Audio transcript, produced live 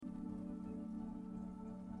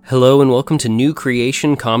Hello and welcome to New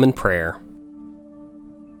Creation Common Prayer.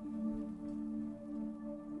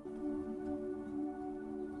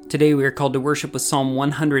 Today we are called to worship with Psalm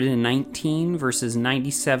 119, verses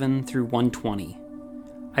 97 through 120.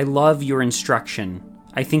 I love your instruction.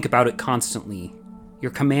 I think about it constantly.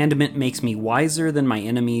 Your commandment makes me wiser than my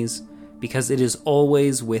enemies, because it is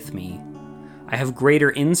always with me. I have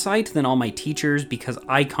greater insight than all my teachers, because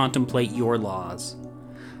I contemplate your laws.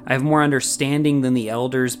 I have more understanding than the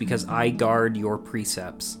elders because I guard your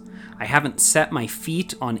precepts. I haven't set my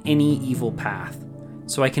feet on any evil path,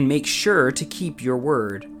 so I can make sure to keep your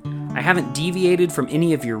word. I haven't deviated from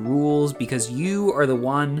any of your rules because you are the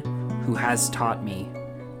one who has taught me.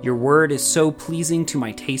 Your word is so pleasing to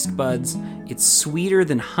my taste buds. It's sweeter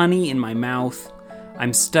than honey in my mouth.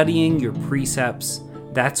 I'm studying your precepts.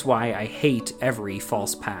 That's why I hate every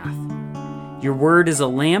false path. Your word is a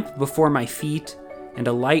lamp before my feet and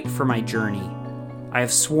a light for my journey. I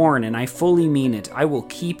have sworn, and I fully mean it, I will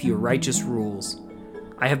keep your righteous rules.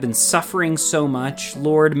 I have been suffering so much.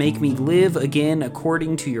 Lord, make me live again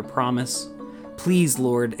according to your promise. Please,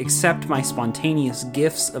 Lord, accept my spontaneous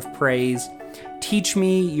gifts of praise. Teach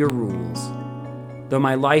me your rules. Though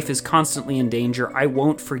my life is constantly in danger, I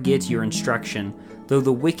won't forget your instruction. Though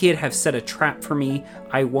the wicked have set a trap for me,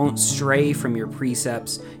 I won't stray from your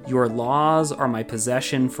precepts. Your laws are my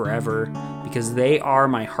possession forever, because they are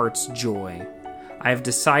my heart's joy. I have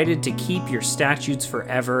decided to keep your statutes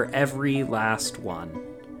forever, every last one.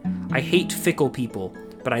 I hate fickle people,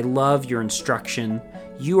 but I love your instruction.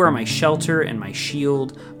 You are my shelter and my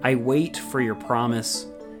shield. I wait for your promise.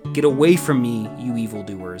 Get away from me, you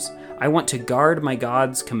evildoers. I want to guard my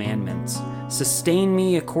God's commandments. Sustain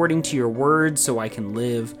me according to your word so I can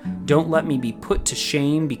live. Don't let me be put to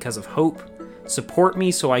shame because of hope. Support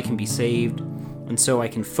me so I can be saved, and so I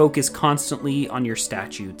can focus constantly on your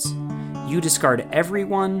statutes. You discard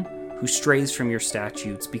everyone who strays from your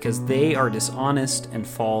statutes because they are dishonest and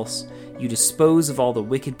false. You dispose of all the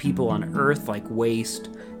wicked people on earth like waste.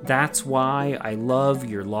 That's why I love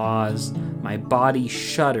your laws. My body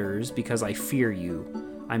shudders because I fear you.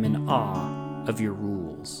 I'm in awe of your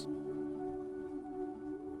rules.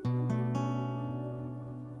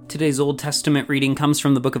 Today's Old Testament reading comes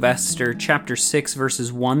from the book of Esther, chapter 6,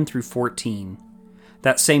 verses 1 through 14.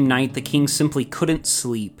 That same night, the king simply couldn't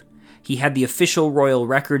sleep. He had the official royal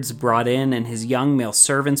records brought in, and his young male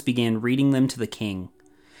servants began reading them to the king.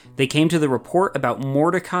 They came to the report about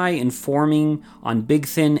Mordecai informing on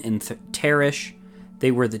Bigthan and Teresh.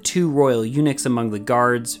 They were the two royal eunuchs among the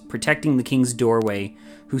guards, protecting the king's doorway,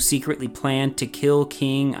 who secretly planned to kill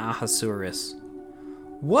King Ahasuerus.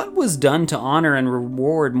 What was done to honor and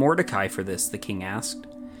reward Mordecai for this? The king asked.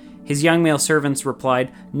 His young male servants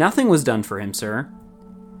replied, Nothing was done for him, sir.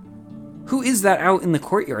 Who is that out in the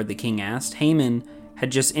courtyard? The king asked. Haman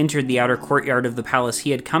had just entered the outer courtyard of the palace.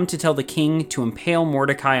 He had come to tell the king to impale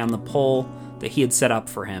Mordecai on the pole that he had set up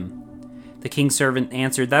for him. The king's servant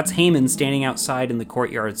answered, That's Haman standing outside in the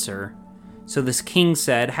courtyard, sir. So the king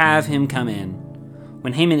said, Have him come in.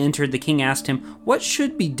 When Haman entered, the king asked him, What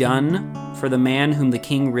should be done for the man whom the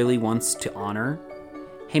king really wants to honor?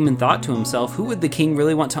 Haman thought to himself, Who would the king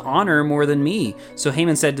really want to honor more than me? So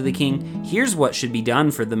Haman said to the king, Here's what should be done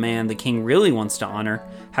for the man the king really wants to honor.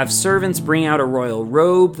 Have servants bring out a royal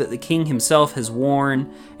robe that the king himself has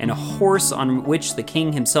worn, and a horse on which the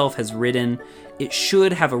king himself has ridden. It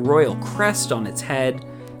should have a royal crest on its head.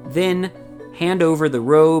 Then hand over the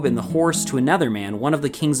robe and the horse to another man, one of the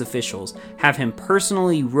king's officials. Have him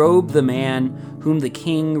personally robe the man whom the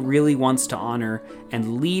king really wants to honor,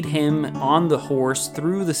 and lead him on the horse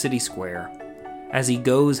through the city square. As he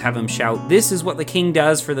goes, have him shout, This is what the king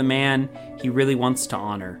does for the man he really wants to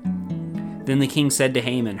honor. Then the king said to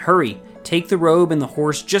Haman, Hurry, take the robe and the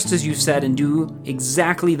horse just as you said, and do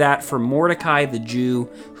exactly that for Mordecai the Jew,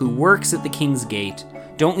 who works at the king's gate.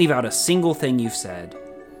 Don't leave out a single thing you've said.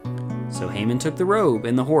 So Haman took the robe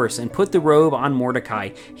and the horse and put the robe on Mordecai.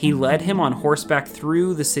 He led him on horseback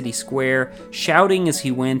through the city square, shouting as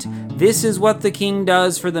he went, This is what the king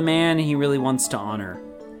does for the man he really wants to honor.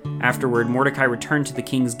 Afterward, Mordecai returned to the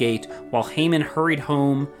king's gate, while Haman hurried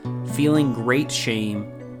home, feeling great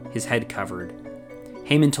shame, his head covered.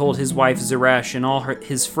 Haman told his wife Zeresh and all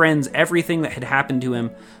his friends everything that had happened to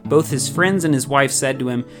him. Both his friends and his wife said to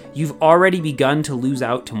him, You've already begun to lose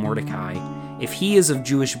out to Mordecai. If he is of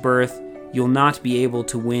Jewish birth, you'll not be able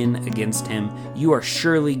to win against him. You are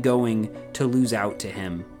surely going to lose out to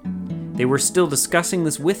him. They were still discussing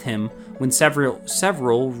this with him when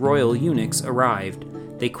several royal eunuchs arrived.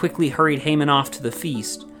 They quickly hurried Haman off to the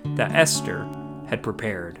feast that Esther had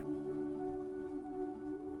prepared.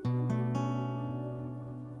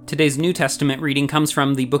 Today's New Testament reading comes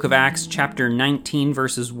from the book of Acts, chapter 19,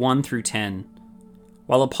 verses 1 through 10.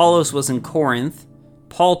 While Apollos was in Corinth,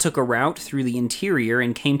 Paul took a route through the interior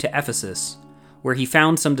and came to Ephesus, where he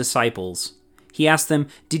found some disciples. He asked them,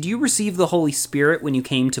 "Did you receive the Holy Spirit when you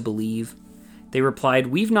came to believe?" They replied,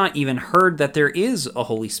 "We've not even heard that there is a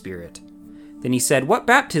Holy Spirit." Then he said, "What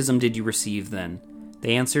baptism did you receive then?"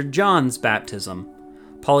 They answered, "John's baptism."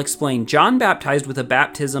 Paul explained, "John baptized with a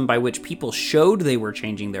baptism by which people showed they were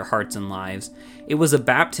changing their hearts and lives. It was a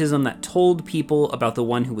baptism that told people about the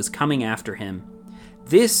one who was coming after him.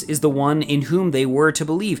 This is the one in whom they were to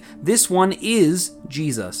believe. This one is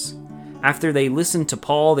Jesus." After they listened to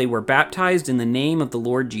Paul, they were baptized in the name of the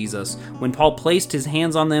Lord Jesus. When Paul placed his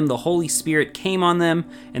hands on them, the Holy Spirit came on them,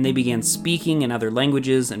 and they began speaking in other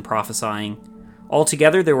languages and prophesying.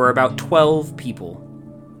 Altogether, there were about 12 people.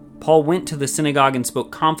 Paul went to the synagogue and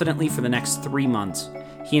spoke confidently for the next 3 months.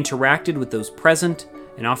 He interacted with those present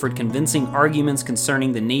and offered convincing arguments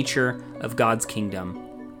concerning the nature of God's kingdom.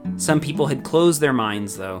 Some people had closed their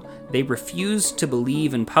minds, though. They refused to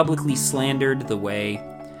believe and publicly slandered the way.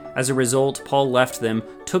 As a result, Paul left them,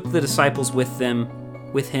 took the disciples with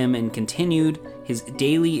him, and continued his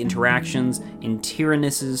daily interactions in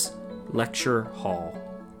Tyrannus' lecture hall.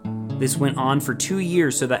 This went on for 2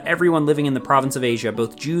 years so that everyone living in the province of Asia,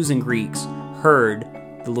 both Jews and Greeks, heard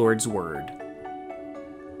the Lord's word.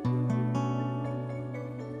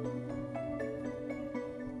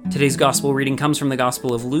 Today's gospel reading comes from the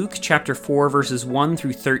Gospel of Luke, chapter 4, verses 1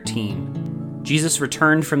 through 13. Jesus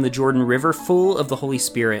returned from the Jordan River full of the Holy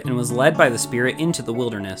Spirit and was led by the Spirit into the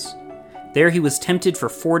wilderness. There he was tempted for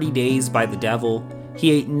 40 days by the devil. He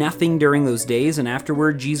ate nothing during those days, and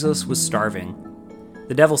afterward Jesus was starving.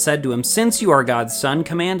 The devil said to him, "Since you are God's son,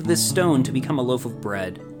 command this stone to become a loaf of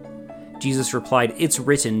bread." Jesus replied, "It's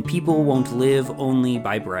written, people won't live only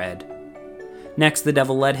by bread." Next, the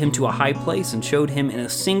devil led him to a high place and showed him in a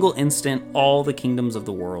single instant all the kingdoms of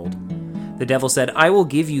the world. The devil said, "I will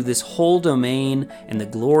give you this whole domain and the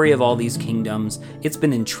glory of all these kingdoms. It's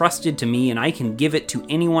been entrusted to me, and I can give it to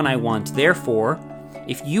anyone I want. Therefore,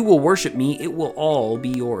 if you will worship me, it will all be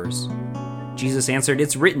yours." Jesus answered,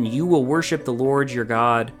 "It's written, you will worship the Lord your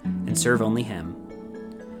God and serve only him."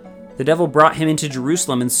 The devil brought him into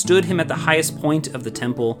Jerusalem and stood him at the highest point of the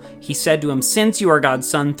temple. He said to him, "Since you are God's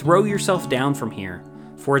son, throw yourself down from here.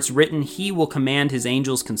 For it's written, he will command his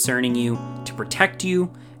angels concerning you to protect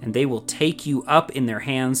you, and they will take you up in their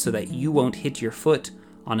hands so that you won't hit your foot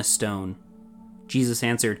on a stone." Jesus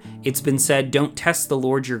answered, "It's been said, don't test the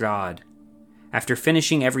Lord your God." After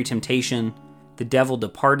finishing every temptation, the devil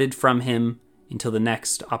departed from him until the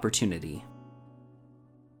next opportunity.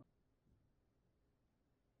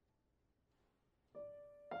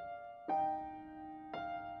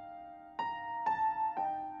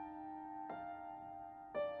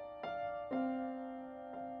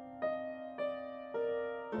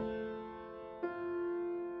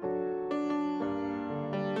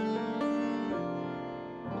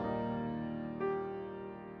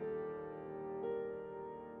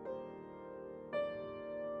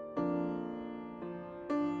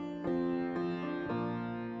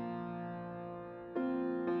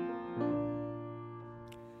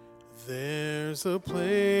 There's a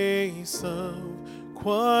place of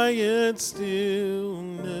quiet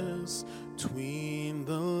stillness between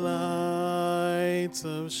the lights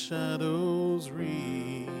of shadows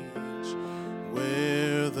reach,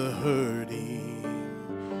 where the hurting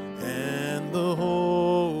and the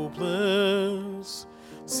hopeless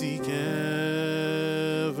seek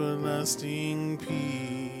everlasting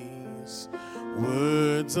peace.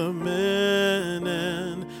 Words of men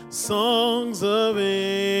and songs of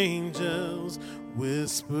angels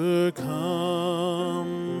whisper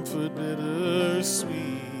comfort bittersweet,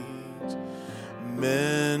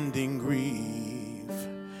 mending grief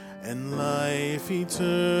and life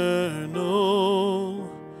eternal,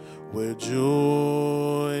 where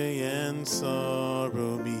joy and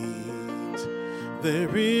sorrow meet.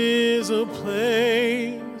 There is a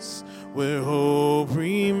place where hope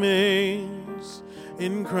remains,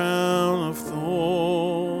 in crown of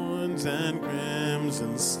thorns and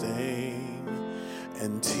crimson stain,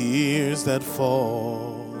 and tears that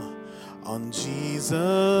fall on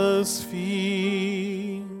Jesus'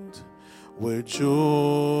 feet, where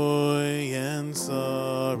joy and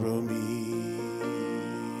sorrow meet.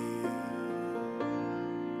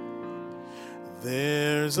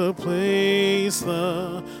 There's a place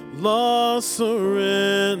the lost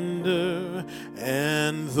surrender,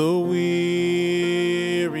 and the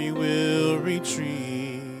weary will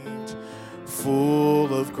retreat,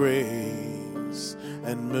 full of grace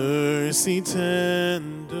and mercy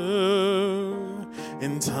tender,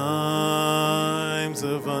 in times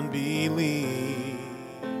of unbelief.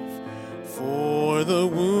 For the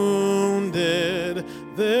wounded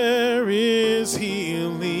there is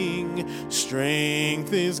healing,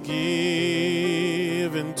 strength is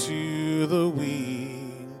given to the weak.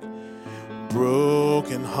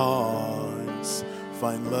 Broken hearts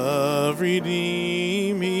find love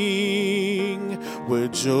redeeming, where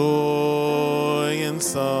joy and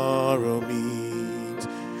sorrow meet.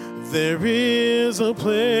 There is a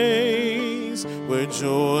place where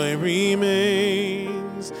joy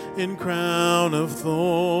remains, in crown of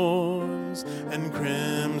thorns and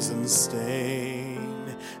crimson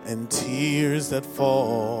stain, and tears that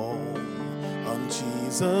fall on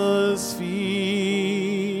Jesus'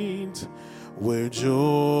 feet, where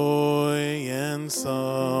joy and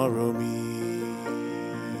sorrow meet.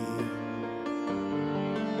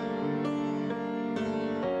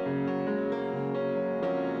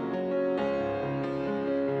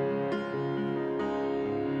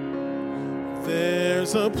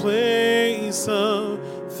 There's a place of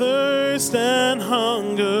thirst and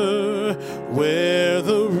hunger, where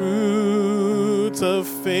the roots of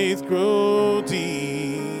faith grow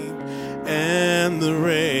deep, and the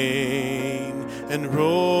rain and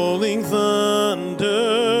rolling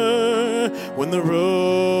thunder, when the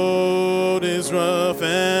road is rough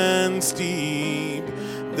and steep.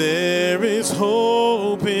 There is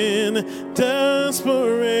hope in desperation,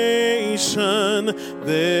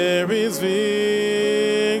 there is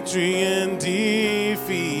victory and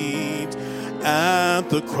defeat at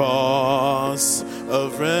the cross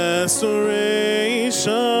of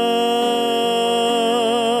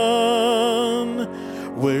restoration,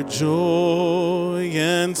 where joy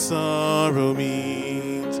and sorrow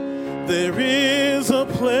meet. There is a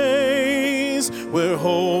place where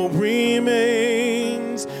hope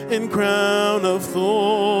remains, in crown of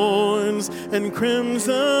thorns and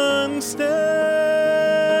crimson stain.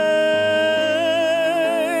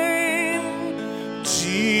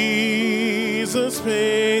 Jesus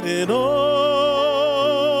paid it all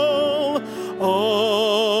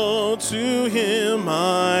to him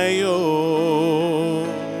I owe.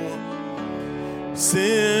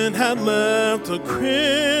 Sin had left a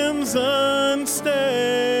crimson stain.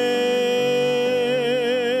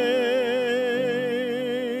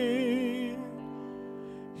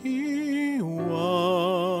 He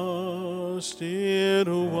washed it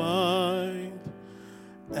white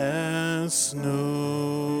as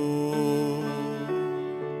snow,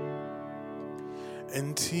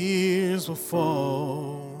 and tears will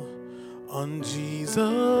fall on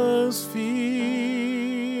Jesus' feet,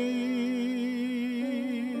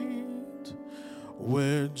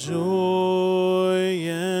 where joy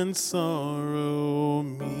and sorrow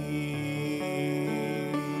meet.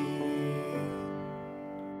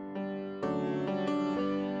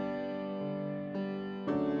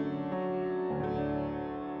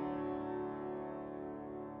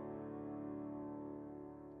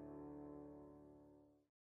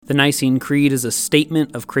 The Nicene Creed is a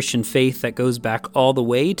statement of Christian faith that goes back all the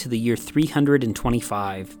way to the year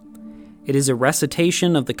 325. It is a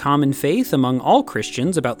recitation of the common faith among all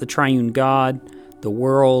Christians about the triune God, the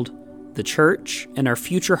world, the church, and our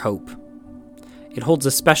future hope. It holds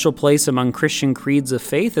a special place among Christian creeds of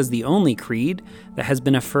faith as the only creed that has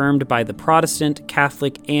been affirmed by the Protestant,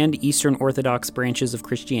 Catholic, and Eastern Orthodox branches of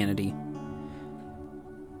Christianity.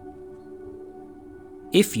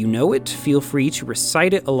 If you know it, feel free to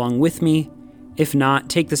recite it along with me. If not,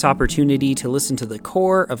 take this opportunity to listen to the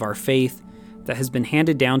core of our faith that has been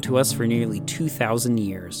handed down to us for nearly 2,000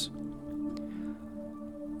 years.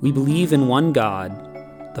 We believe in one God,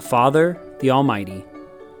 the Father, the Almighty,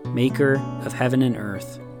 maker of heaven and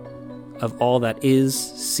earth, of all that is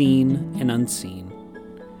seen and unseen.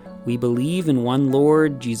 We believe in one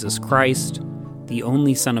Lord, Jesus Christ, the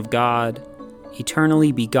only Son of God,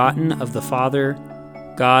 eternally begotten of the Father,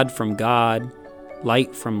 God from God,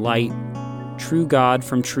 light from light, true God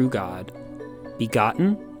from true God,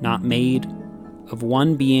 begotten, not made, of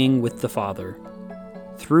one being with the Father.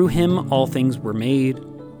 Through him all things were made.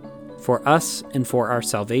 For us and for our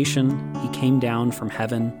salvation, he came down from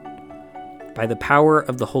heaven. By the power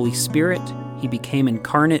of the Holy Spirit, he became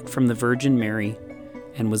incarnate from the Virgin Mary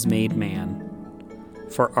and was made man.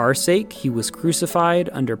 For our sake, he was crucified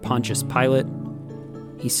under Pontius Pilate.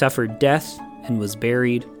 He suffered death and was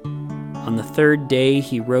buried. On the third day,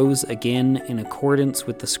 he rose again in accordance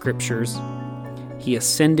with the Scriptures. He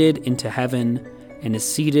ascended into heaven and is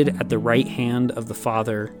seated at the right hand of the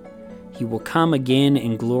Father. He will come again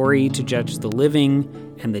in glory to judge the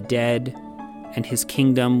living and the dead, and his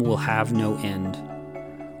kingdom will have no end.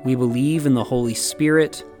 We believe in the Holy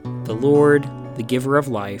Spirit, the Lord, the giver of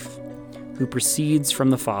life, who proceeds from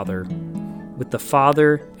the Father. With the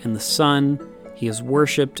Father and the Son, he is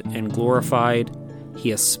worshipped and glorified. He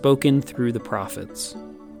has spoken through the prophets.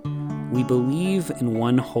 We believe in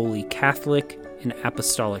one holy Catholic and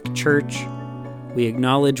Apostolic Church. We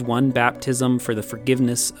acknowledge one baptism for the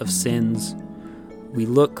forgiveness of sins. We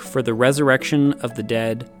look for the resurrection of the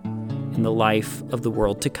dead and the life of the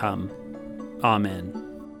world to come. Amen.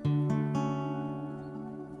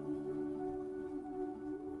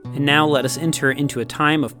 And now let us enter into a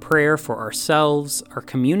time of prayer for ourselves, our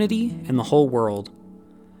community, and the whole world.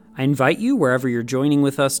 I invite you, wherever you're joining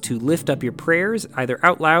with us, to lift up your prayers, either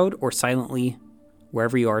out loud or silently,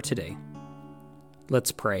 wherever you are today.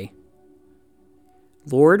 Let's pray.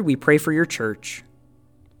 Lord, we pray for your church,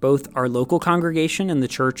 both our local congregation and the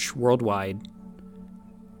church worldwide.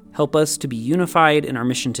 Help us to be unified in our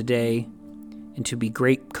mission today and to be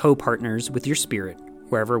great co-partners with your Spirit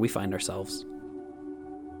wherever we find ourselves.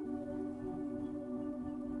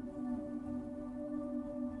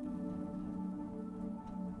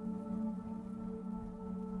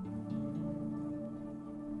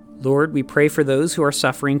 Lord, we pray for those who are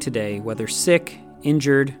suffering today, whether sick,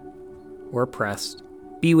 injured, or oppressed.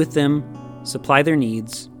 Be with them, supply their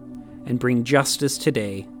needs, and bring justice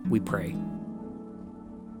today, we pray.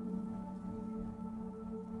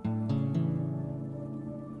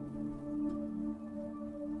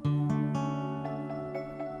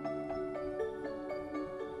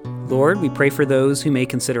 Lord, we pray for those who may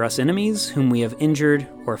consider us enemies, whom we have injured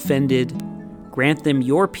or offended. Grant them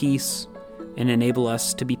your peace and enable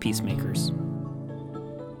us to be peacemakers.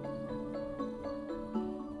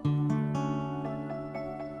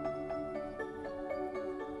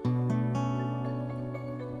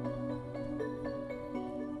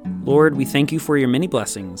 Lord, we thank you for your many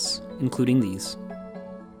blessings, including these.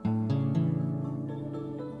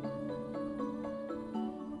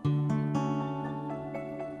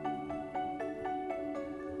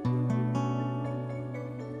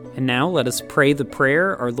 And now let us pray the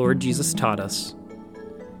prayer our Lord Jesus taught us.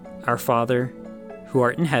 Our Father, who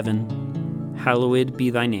art in heaven, hallowed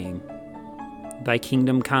be thy name. Thy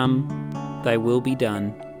kingdom come, thy will be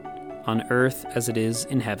done, on earth as it is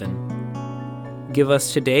in heaven. Give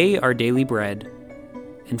us today our daily bread,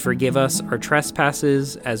 and forgive us our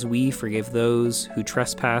trespasses as we forgive those who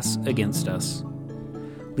trespass against us.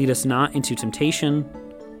 Lead us not into temptation,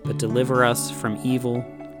 but deliver us from evil.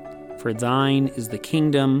 For thine is the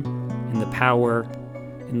kingdom, and the power,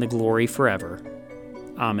 and the glory forever.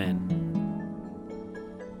 Amen.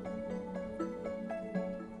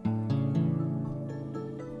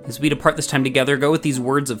 As we depart this time together, go with these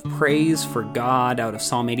words of praise for God out of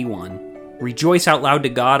Psalm 81. Rejoice out loud to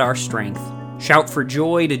God our strength. Shout for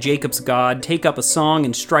joy to Jacob's God. Take up a song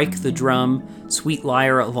and strike the drum, sweet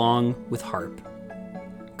lyre along with harp.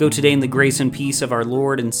 Go today in the grace and peace of our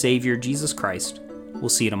Lord and Savior Jesus Christ. We'll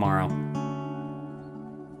see you tomorrow.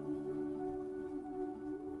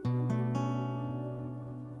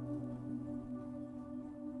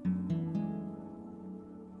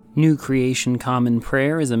 New Creation Common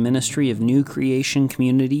Prayer is a ministry of New Creation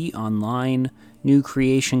Community Online, New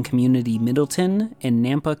Creation Community Middleton, and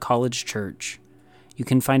Nampa College Church. You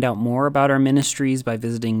can find out more about our ministries by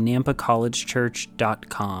visiting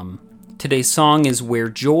nampacollegechurch.com. Today's song is Where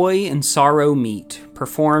Joy and Sorrow Meet,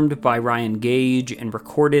 performed by Ryan Gage and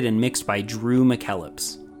recorded and mixed by Drew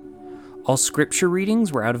McKellips. All scripture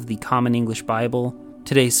readings were out of the Common English Bible.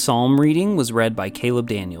 Today's psalm reading was read by Caleb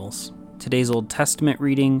Daniels. Today's Old Testament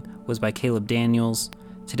reading was by Caleb Daniels.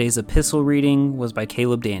 Today's epistle reading was by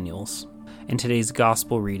Caleb Daniels. And today's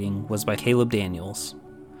gospel reading was by Caleb Daniels.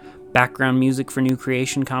 Background music for New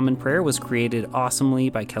Creation Common Prayer was created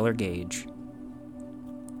awesomely by Keller Gage.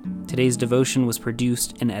 Today's devotion was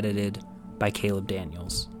produced and edited by Caleb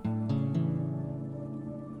Daniels.